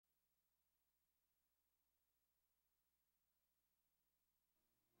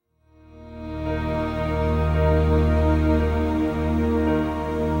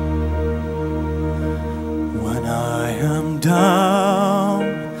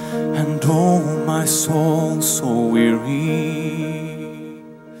my soul so weary.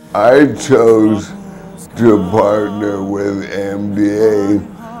 I chose to partner with MDA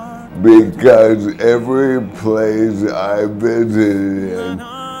because every place I visited,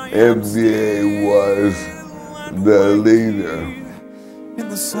 MDA was the leader. In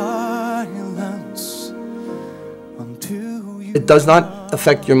the silence until you It does not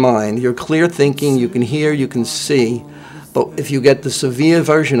affect your mind. You're clear thinking, you can hear, you can see, but if you get the severe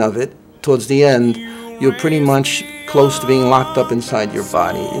version of it, towards the end, you're pretty much close to being locked up inside your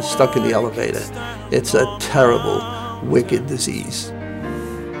body. You're stuck in the elevator. It's a terrible, wicked disease.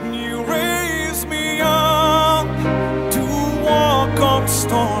 You raise me up to walk on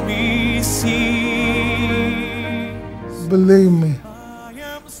stormy seas. Believe me,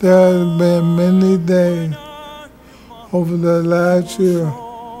 there have been many days over the last year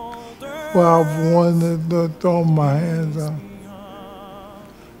where I've wanted to throw my hands up.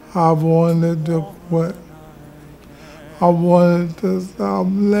 I've wanted to quit. I wanted to stop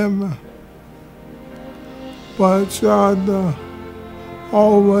living. But Shada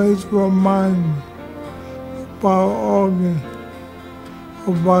always remind me about August,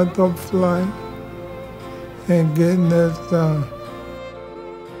 about the flight, and getting this done.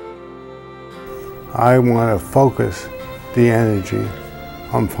 I want to focus the energy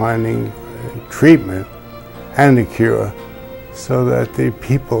on finding a treatment and a cure so that the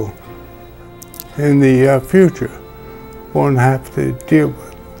people in the future won't have to deal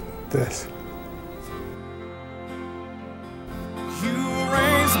with this. You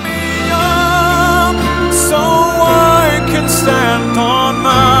raise me up so I can stand on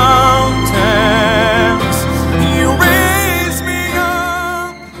mountains. You raise me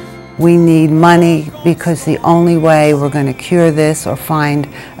up. We need money because the only way we're going to cure this or find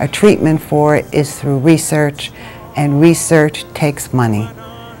a treatment for it is through research, and research takes money.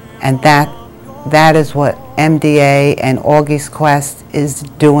 And that is what MDA and Augie's Quest is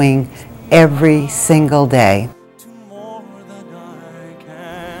doing every single day.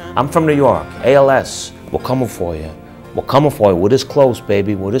 I'm from New York, ALS. We're coming for you. We're coming for you. We're this close,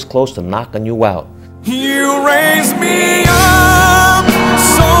 baby. We're this close to knocking you out. You raise me up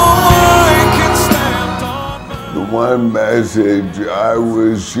so I can stand on The one message I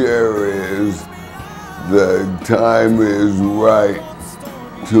would share is the time is right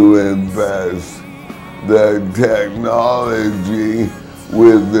to invest. The technology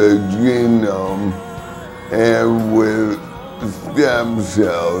with the genome and with stem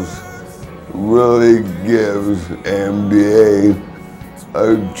cells really gives MDA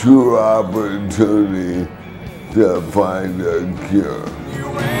a true opportunity to find a cure. You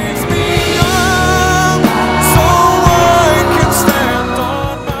raise me up so I can stand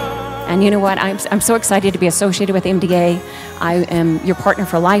on. And you know what? I'm so excited to be associated with MDA. I am your partner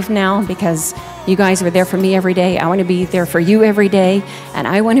for life now because you guys are there for me every day. I want to be there for you every day. And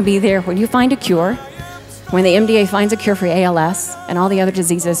I want to be there when you find a cure, when the MDA finds a cure for ALS and all the other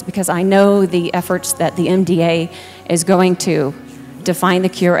diseases, because I know the efforts that the MDA is going to find the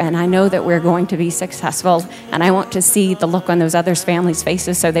cure, and I know that we're going to be successful. And I want to see the look on those others' families'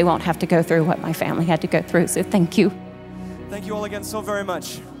 faces so they won't have to go through what my family had to go through. So thank you. Thank you all again so very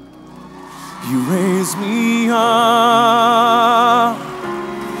much. You raise me up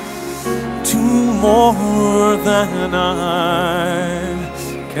to more than I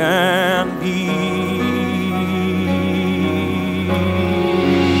can be.